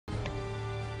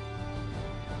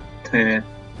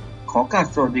ขอกราบ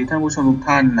สวัสดีท่านผู้ชมทุก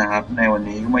ท่านนะครับในวัน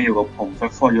นี้ก็มาอยู่กับผม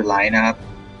FapFYL นะครับ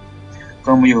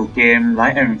ก็มาอยู่เกม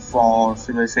Rise&Fall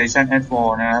Civilization At4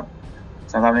 นะครับ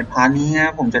สำหรับในพาร์ทนี้น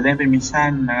ะผมจะเล่นเป็นมิชชั่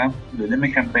นนะครับหรือเล่นเป็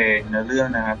นแคมเปญเนื้อเรื่อง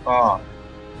นะครับก็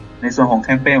ในส่วนของแค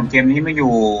มเปญของเกมนี้มาอ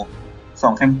ยู่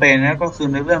2แคมเปญนะก็คือ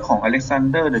เนื้อเรื่องของ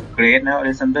Alexander the Great นะ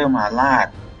Alexander มหาราช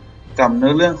กับเนื้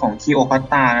อเรื่องของคีโอพัต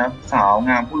ตรานะครับสาว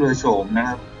งามผู้เรือโฉมนะ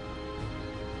ครับ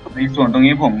ในส่วนตรง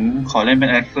นี้ผมขอเล่นเป็น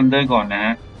Alexander ก่อนนะ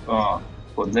ก็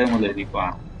กดเริ่มมาเลยดีกว่า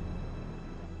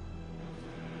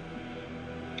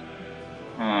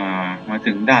มา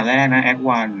ถึงด่านแรกนะ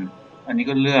Act1 อันนี้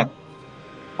ก็เลือก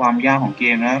ความยากของเก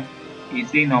มนะครับ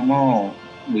Easy Normal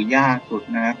หรือยากสุด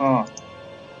นะก็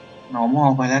Normal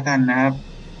ไปแล้วกันนะครับ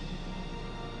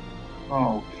ก็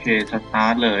โอเคสตา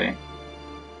ร์ทเลย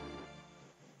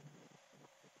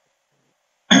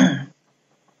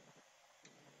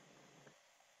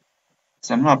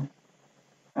สำหรับ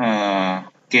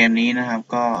เกมนี้นะครับ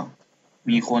ก็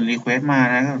มีคนรีเควสต์มา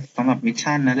นะสำหรับมิช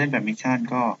ชั่นนะเล่นแบบมิชชั่น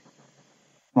ก็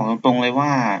บอกตรงๆเลยว่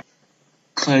า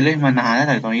เคยเล่นมานานแล้วแ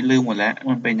ต่ตอนนี้ลืมหมดแล้ว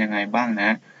มันเป็นยังไงบ้างนะ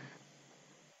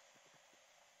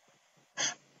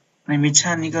ในมิช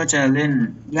ชั่นนี้ก็จะเล่น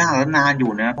ยากและนานอ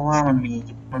ยู่นะเพราะว่ามัน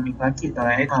มีภารกิจอะไร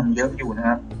ให้ทำเยอะอยู่นะค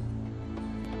รับ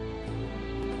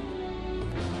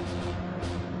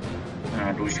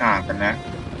ดูฉากกันนะ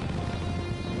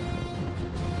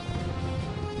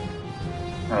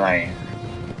อะไร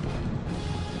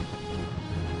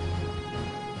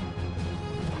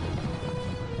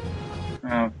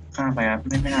ข้ามไปครับ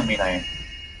ไม่น่ามีอะไร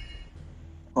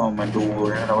พอมาดู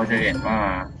นะเราก็จะเห็นว่า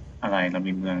อะไรเรา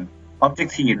มีเมือง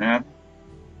Objective นะครับ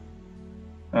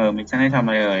มิชชั่นให้ทำอ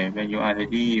ะไรWhen you are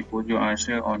ready put your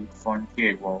archer on front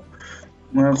gate wall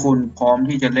เมื่อคุณพร้อม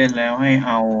ที่จะเล่นแล้วให้เ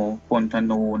อาพลธ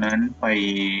นูนั้นไป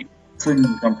ขึ้น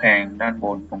กำแพงด้านบ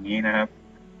นตรงนี้นะครับ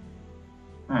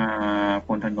พ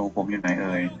ลธนูผมอยู่ไหน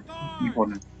มีพล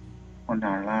ท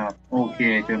หารราบโอเค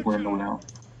เจอพลธนูแล้ว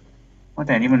ว่าแ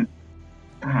ต่นี่มัน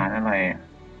ทหารอะไร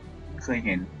เคยเ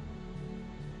ห็น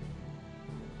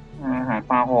ทหาร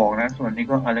ปลาหอกนะส่วนนี้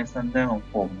ก็อเล็กซานเดอร์ของ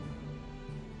ผม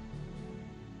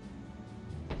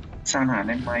สร้างทหารไ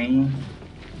ด้ไหม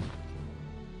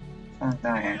สร้างไ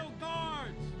ด้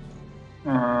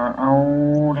เอา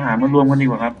ทหารมารวมกันดี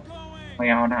กว่าครับพยา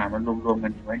ยามเอาทหารมารวมกั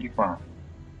นไว้ดีกว่า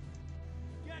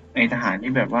ไอทหาร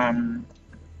ที่แบบว่า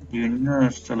ยืนเงื้อ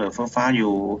เสลอฟ้าอ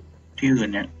ยู่ที่อื่น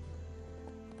เนี่ย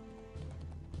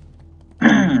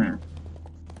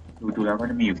ดูแล้วก็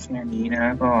จะมีอยู่แค่นี้น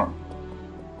ะก็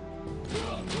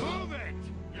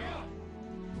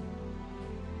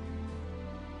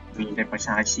มีแต่ประช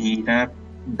าชีนะครับ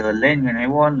เดินเล่นกันให้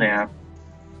ว่อนเลยครับ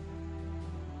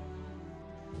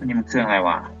อันนี้มันเครื่องอะไร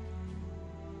วะ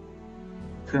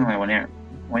เนี่ย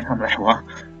ไว้ทำอะไรวะ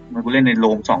มันกูเล่นในโร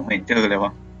ม2ไม่เจอเลยว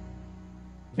ะ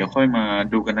เดี๋ยวค่อยมา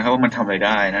ดูกันนะครับว่ามันทำอะไรไ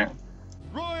ด้นะ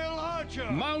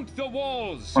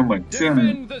มันเหมือนเครื่อ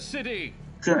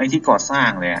งไอ้ที่ก่อสร้าง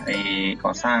เลยไอ้ก่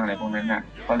อสร้างอะไรพวกนั้นน่ะ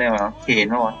เขาเรียกว่าเค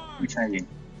นวะไม่ใช่ดิ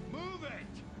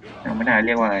ยังไม่ได้เ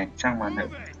รียกว่าอะไรช่างมันเถอะ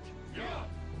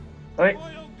เฮ้ย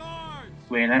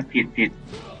เวรแล้วผิด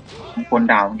คน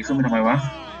ดาวมันจะขึ้นไปทำไมวะ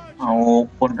เอา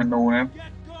พลธนูนะ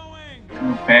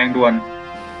แพงด่วน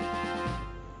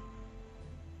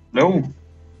เร็ว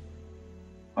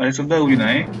อเล็กซานเดอร์อยู่ไหน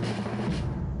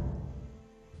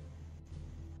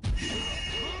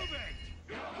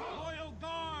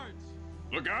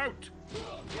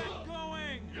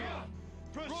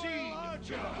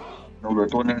เราเหลือ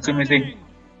ตัวนึงขึ้นไปสิ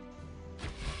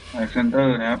อเล็กซานเดอ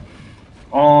ร์นะครับ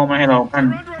มาให้เรากัน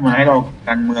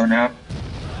เมืองนะครับ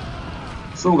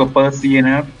สู้กับเปอร์เซียน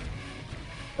ะครับ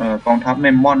กองทัพเม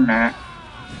มมอนนะฮะ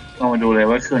เรามาดูเลย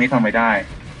ว่าเครื่องนี้ทำอะไรได้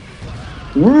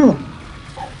โ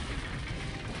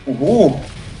อ้โห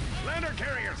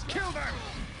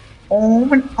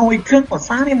มันเอาไอ้เครื่องก่อ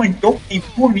สร้างนี่มันยกอีก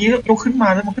พวกนี้ยกขึ้นมา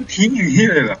แล้วมันก็ทิ้งอย่างนี้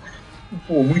เลยเหรอโอ้โห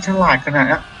มึงฉลาดขนาด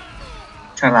นี้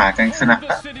ฉลาดกันขนาด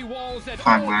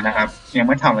พังแล้วนะครับยังไ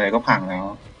ม่ทำอะไรก็พังแล้ว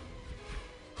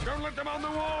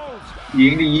ยิ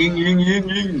ง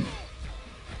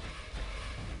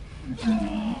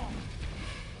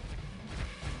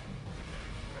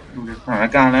ดูสถาน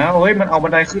การณ์แล้วเฮ้ยมันเอาบั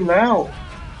นไดขึ้นแล้ว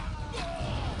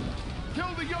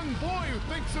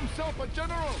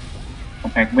ก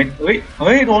ำแพงเม็ดเ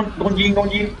ฮ้ยโดนยิง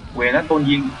เวนะโดน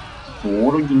ยิงโห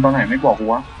โดนยิงตอนไหนไม่บอกกู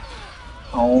วะ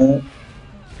เอา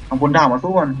บนดาวมา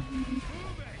สู้กัน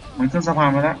มันขึ้นสะพาน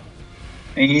มาแล้ว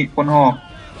ไอ้คนหอก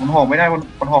ไม่ได้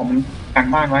คนหอกมันกัน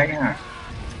บ้านไว้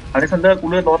อเล็กซานเดอร์กู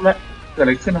เลื่อนรถแล้วเกิดอะไ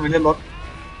รขึ้นทำไมเลื่อนรถ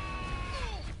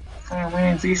ข้าแม่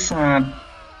งซีสัตว์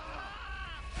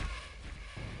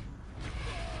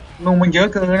นุ่งมันเยอะ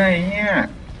เกินอะไรเงี้ย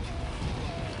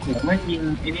โหไม่ยิง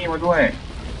ไอ้นี่มาด้วย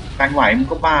การไหวมัน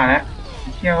ก็บ้าแล้ว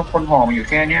เที่ยวคนหอมอยู่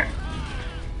แค่เนี้ย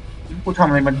กูทำ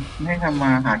อะไรมันให้ทำม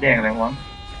าหาแดกอะไรวะ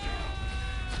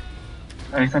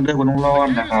อเล็กซานเดอร์กูต้องรอด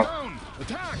นะครับ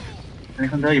อเล็ก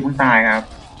ซานเดอร์อย่าเพิ่งตายครับ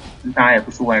มึงตายอย่า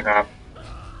กูซวยครับ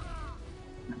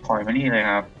ถอยมานี่เลย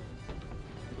ครับ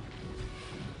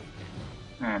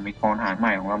มีกองทหารให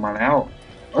ม่ของเรามาแล้ว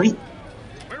เอ้ย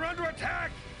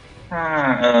ถ้า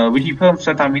วิธีเพิ่มส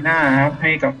ตามิน่าครับใ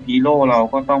ห้กับฮีโร่เรา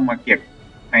ก็ต้องมาเก็บ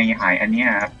ในหายอันนี้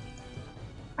ครับ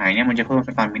หายเนี่ยมันจะเพิ่มส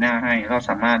ตามิน่าให้เรา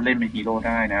สามารถเล่นเป็นฮีโร่ไ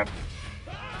ด้นะครับ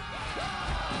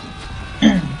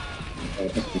โอ้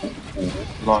โห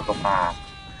รอดกับปา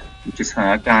สถา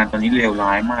นการณ์ตอนนี้เลวร้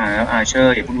ายมากแล้วอาเชอ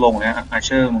ร์อย่าเพิ่งลงนะอาเช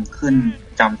อร์มึงขึ้น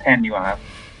จำแท่นดีกว่าครับ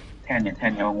แท่นเ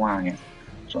นี่ยว่างๆเนี่ย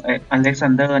ส่วนอเล็กซา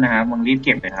นเดอร์นะครับมึงรีบเ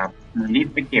ก็บเลยครับมึงรีบ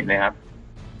ไปเก็บเลยครับ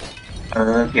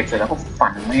เก็บเสร็จแล้วก็ฝั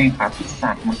นแม่งครับที่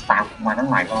สัตว์มันตามมาตั้ง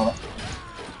หลายรอบแล้ว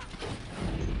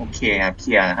โอเคครับเค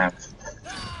ลียร์ครับ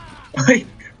เฮ้ย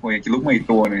โอ้ยจะลุกมาอีก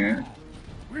ตัวนึง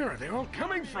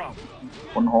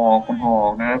คนหอ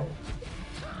กนะครับ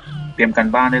เตรียมกัน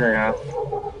บ้านได้เลยครับ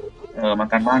มา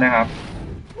กันบ้านได้ครับ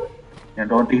อย่า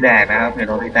โดนตีแดกนะครับอย่าโ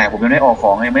ดนตีแดกผมยังไม่ออกข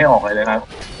องยังไม่ออกเลยครับ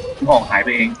ออกหายไป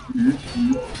เอง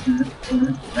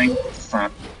ไอ้สัต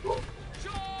ว์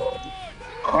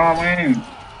ข้าแม่ง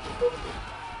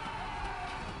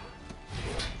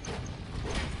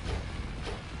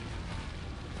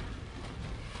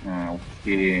โอเค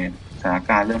สถาน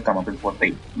การณ์เริ่มกลับมาเป็นปกติ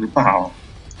หรือเปล่า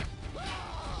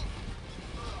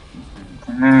ข้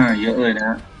างหน้าเยอะเลยน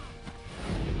ะ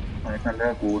อเล็กซานเดอ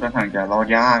ร์กูท่าทางจะรอด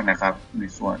ยากนะครับใน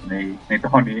ส่วนในต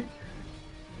อนนี้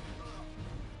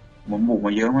มันบุกม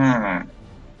าเยอะมากอ่ะ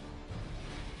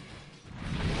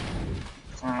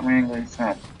ฆ่าแม่งเลยสั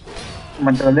ตว์มั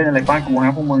นจะเล่นอะไรบ้านกูฮ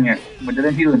ะพวกมึงเนี่ยมันจะเ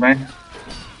ล่นที่อื่นไหม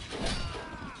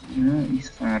อี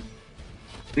สัตว์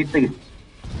ติด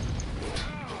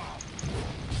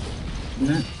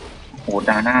โห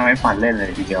ดาหน้าไม่ฝันเล่นเล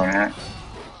ยทีเดียวนะฮะ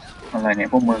อะไรเนี่ย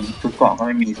พวกมึงชุดเกราะก็ไ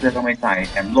ม่มีเสื้อก็ไม่ใส่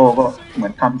แถมโล่ก็เหมื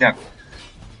อนทำจาก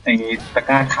ไอ้ตะก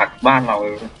ร้าถักบ้านเรา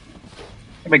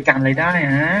ไปกันอะไรได้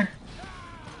ฮะ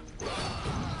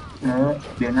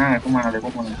เดือนหน้าเข้ามาเลยพว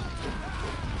กมึง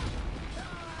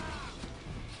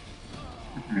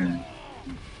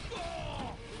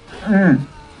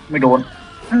ไม่โดน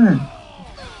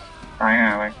ตายห่า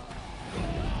ไป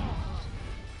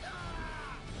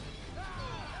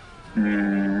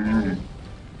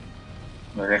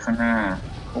เหลืออะไรข้างหน้า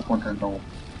พวกคนเทอร์โน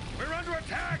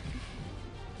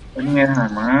นี่ไงทหา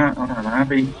รม้าเอาทหารม้า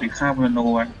ไปฆ่าพลโน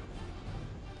กัน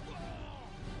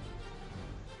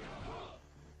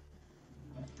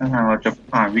ถ้าทางเราจะ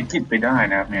ผ่านวิกฤตไปได้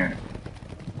นะครับเนี่ย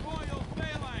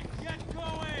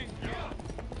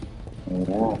โอ้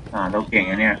ทหารเราเก่ง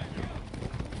นะเนี่ย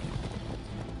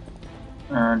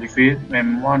defeat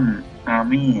Memon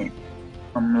Army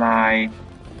ทำลาย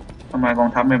กอง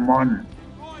ทัพเมมอน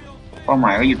เป้าหม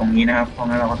ายก็อยู่ตรงนี้นะครับเพราะ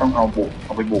งั้นเราก็ต้องเอา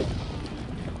ไปบุก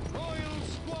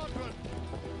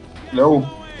เร็ว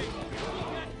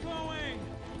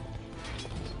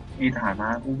นี่ทหารม้า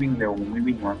กูวิ่งเร็วมึงไม่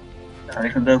วิ่งวะอเล็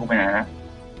กซานเดอร์กูไปไหนนะ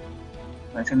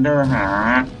อเล็กซานเดอร์หา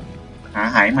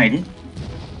หายใหม่ดิ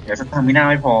เดี๋ยวสตามิน่า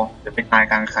ไม่พอเดี๋ยวไปตาย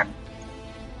กลางคัน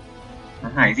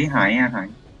หายที่หาย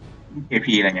KP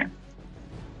อะไรเนี่ย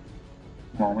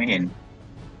มองไม่เห็น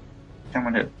ช่างมั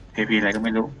นเถอะ KP อะไรก็ไ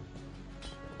ม่รู้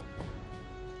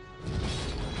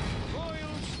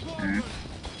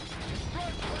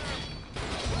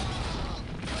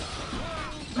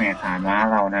แม่ฐานม้า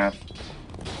เรานะครับ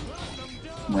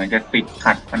เหมือนจะติด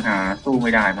ขัดปัญหาสู้ไ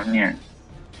ม่ได้มั้งเนี่ย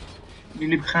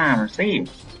รีบฆ่ามันสิ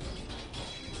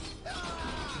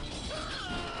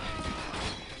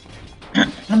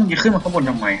แล้วมันจะขึ้นมาข้างบน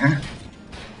ทำไมฮะ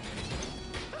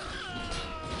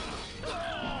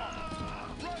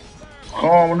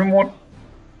มันไม่หมด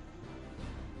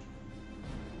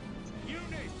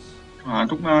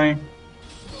ทุกนาย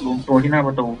รวมตัวที่หน้าป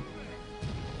ระตู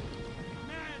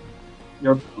เดี๋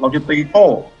ยวเราจะตีโต้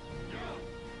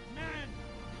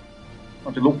เรา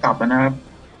จะลุกกลับแล้วนะครับ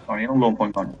ตอนนี้ต้องรวมพล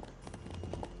ก่อน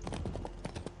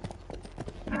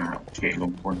โอเครว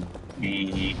มพลมี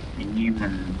นี่มั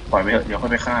นปล่อยไปเถอะเดี๋ยวค่อ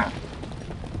ยไปฆ่า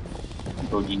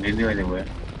โดนยิงเรื่อยๆเลยเว้ย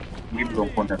รีบรวม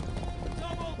พลเถอะ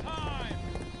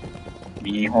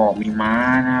มีหอกมีม้า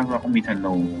นะครับเราก็มีธ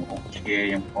นูโอเค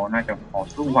ยังพอน่าจะพอ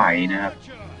สู้ไหวนะครับ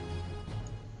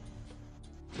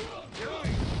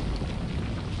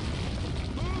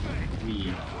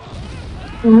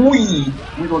อุ้ย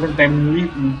โดนเต็ม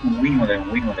วิ่งมาเลย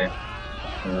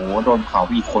โอ้โดนเผา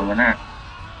อีกคนวะน่ะ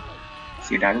เ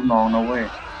สียดายลูกน้องนะเว้ย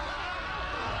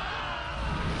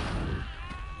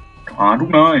ทุก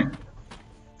นาย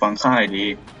ฟังข้าให้ดี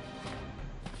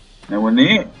ในวัน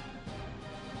นี้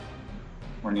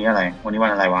อะไรวันนี้วั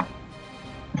นอะไรวะ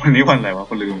วันนี้วันอะไรวะ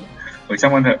กูลืมช่า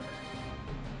งมันเถอะ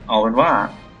เอาเป็นว่า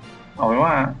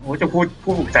โอ้จะพูดป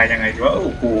ลุกใจยังไงดีว่าโ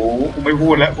อ้โหกูไม่พู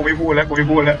ดแล้วโ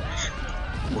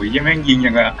อ้ยยังแม่งยิง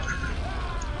ยังไง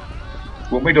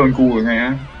กูไม่โดนกูหรือไงฮ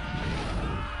ะ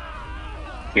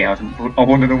โอเคเอา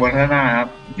บนตรงบนข้างหน้าครับ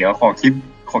เดี๋ยวขอ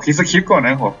คิดสคริปต์ก่อนน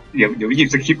ะเดี๋ยวไปหยิบ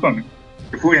สคริปต์ก่อน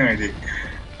จะพูดยังไงดี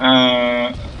เอ่อ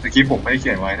สคริปต์ผมไม่ได้เ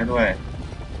ขียนไว้ซะด้วย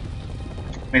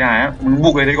ไม่ได้ฮะมึงบุ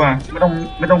กเลยดีกว่าไม่ต้อ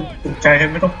งปลุกใจ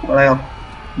ไม่ต้องอะไรหรอก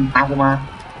ตามกูมา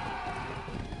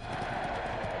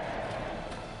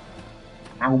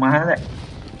แล้วแหละ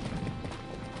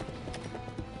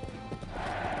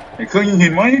ไอ้เครื่องยิงหิ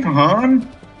นไหมทหาร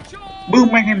บึ้ม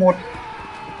แม่งให้หมด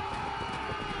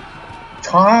ช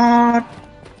าร์จ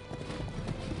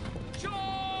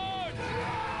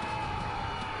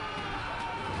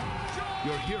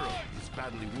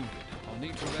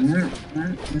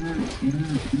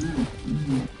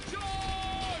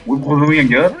วุ้นคนรู้อย่าง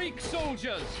เยอะ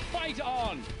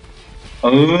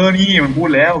นี่มันพูด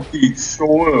แล้วกีกโช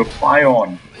เวอร์ไฟออน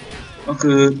ก็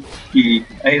คือกีก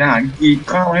ไอทหารกีก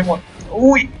ข้าวให้หมด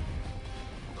อุ้ย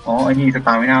อ๋อไอ้นี่สต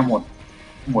าร์ไม่น่าหมด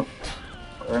หมด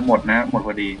หมดนะหมดพ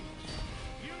อดี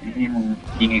นี่มึง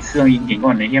ยิงไอ้เครื่องยิงเก่งก่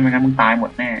อนไอ้เหี้ยไม่งั้นมึงตายหม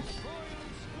ดแน่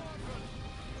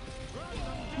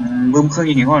บึ้มเครื่อง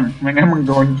ยิงหินก่อนไม่งั้นมึง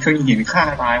โดนเครื่องยิงหินฆ่า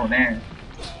ตายหมดแน่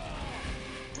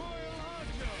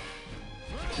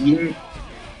ยิง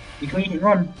เครื่องยิงหิน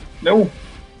ก่อนเร็ว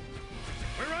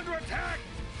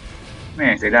แม่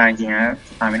เสียดายจริงๆนะ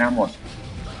ตายไม่น่าหมด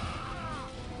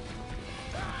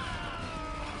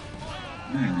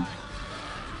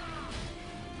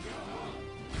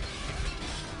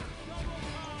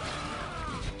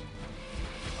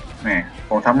แม่ผ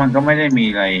มทัพมันก็ไม่ได้มี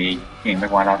อะไรเก่งไป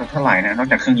กว่าเราเท่าไหร่นะนอก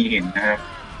จากเครื่องยิงหินนะครับ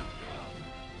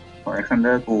ขอเอ็กซานเด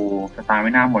อร์กูสตาร์ไ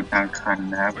ม่น่าหมดกลางคัน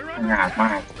นะครับงาดม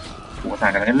ากกูสา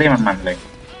ยกันเล่นมันเลย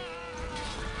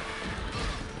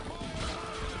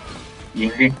ยิง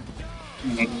สิ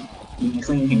ยิงเค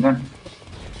รื่องยิงหินก่อน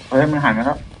มันหันมาแ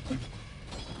ล้ว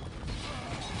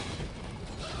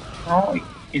เอ้า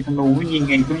ไอ้ธนูไม่ยิง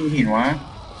ไงเครื่องยิงหินวะ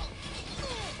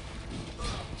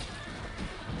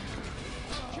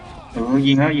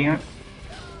ยิงแล้ว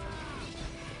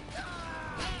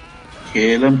โอเค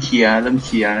เริ่มเคลียร์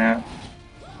นะครับ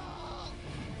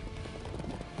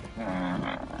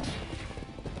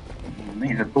ไม่เ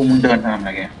ห็นศัตรูมึงเดินทำอะไร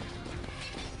แก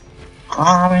ฆ่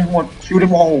าไปหมดคิวเด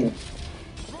มอล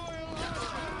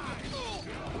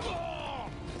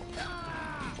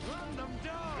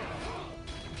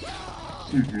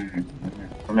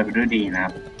ทำอะไรไปด้วยดีนะค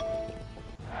รับ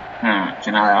ช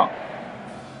นะแล้ว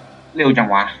เร็วจัง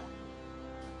วะ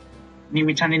นี่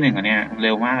มิชชั่นที่1เนี่ยเ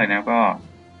ร็วมากเลยนะก็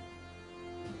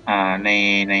ใน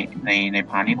ใน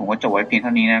พาร์ทนี้ผมก็จบไว้เพียงเท่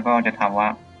านี้นะก็จะ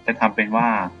ทำเป็นว่า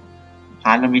พ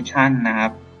าร์ทละมิชชั่นนะครั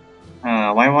บ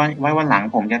ไว้วันหลัง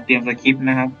ผมจะเตรียมสคริปต์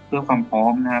นะครับเพื่อความพร้อ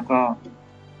มนะครับก็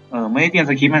ไม่ได้เตรียม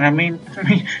สคริปต์นะ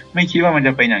ไม่คิดว่ามันจ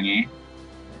ะเป็นอย่างนี้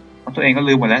เพราะตัวเองก็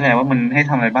ลืมหมดแล้วแหละว่ามันให้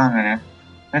ทำอะไรบ้างนะ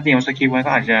ถ้าเตรียมสคริปต์ไว้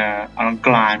ก็อาจจะอลังก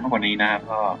ารมากกว่านี้นะครับ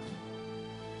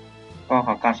ก็ข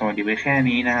อกล่าวสวัสดีไว้แค่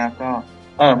นี้นะครับก็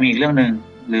มีอีกเรื่องหนึ่ง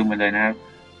ลืมไปเลยนะครับ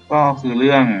ก็คือเ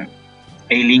รื่องไ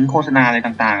อ้ลิงก์โฆษณาอะไร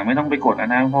ต่างๆไม่ต้องไปกดน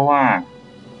ะเพราะว่า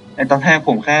ตอนแรกผ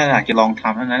มแค่อยากจะลองท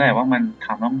ำเท่านั้นแหละว่ามันท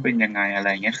ำแล้วมันเป็นยังไงอะไร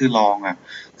เงี้ยคือลอง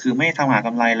คือไม่ทำหาก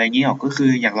ำไรอะไรเงี้ยหรอกก็คือ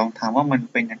อยากลองทำว่ามัน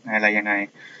เป็นยังไงอะไรยังไง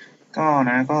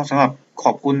ก็สำหรับข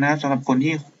อบคุณนะสำหรับคน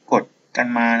ที่กดกัน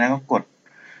มาแล้วก็กด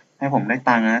ให้ผมได้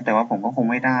ตังค์นะแต่ว่าผมก็คง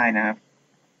ไม่ได้นะครับ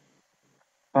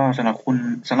ก็สำหรับคุณ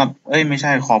สำหรับไม่ใ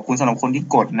ช่ขอบคุณสำหรับคนที่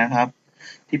กดนะครับ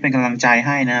ที่เป็นกำลังใจใ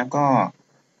ห้นะครับก็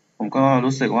ผมก็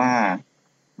รู้สึกว่า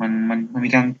มัน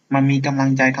มีกำลั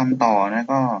งใจทำต่อนะ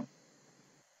ก็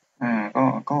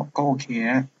ก็โอเค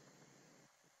นะ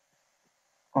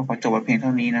ก็ขอจบไว้เพียงเท่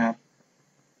านี้นะครับ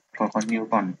ขอคอนติเนีย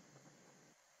ก่อน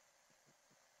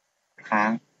ค้า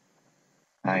ง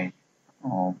อะไรอ๋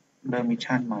อเริ่มมิช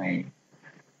ชั่นใหม่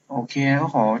โอเคก็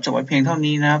ขอจบไว้เพียงเท่า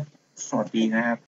นี้นะครับสวัสดีนะครับ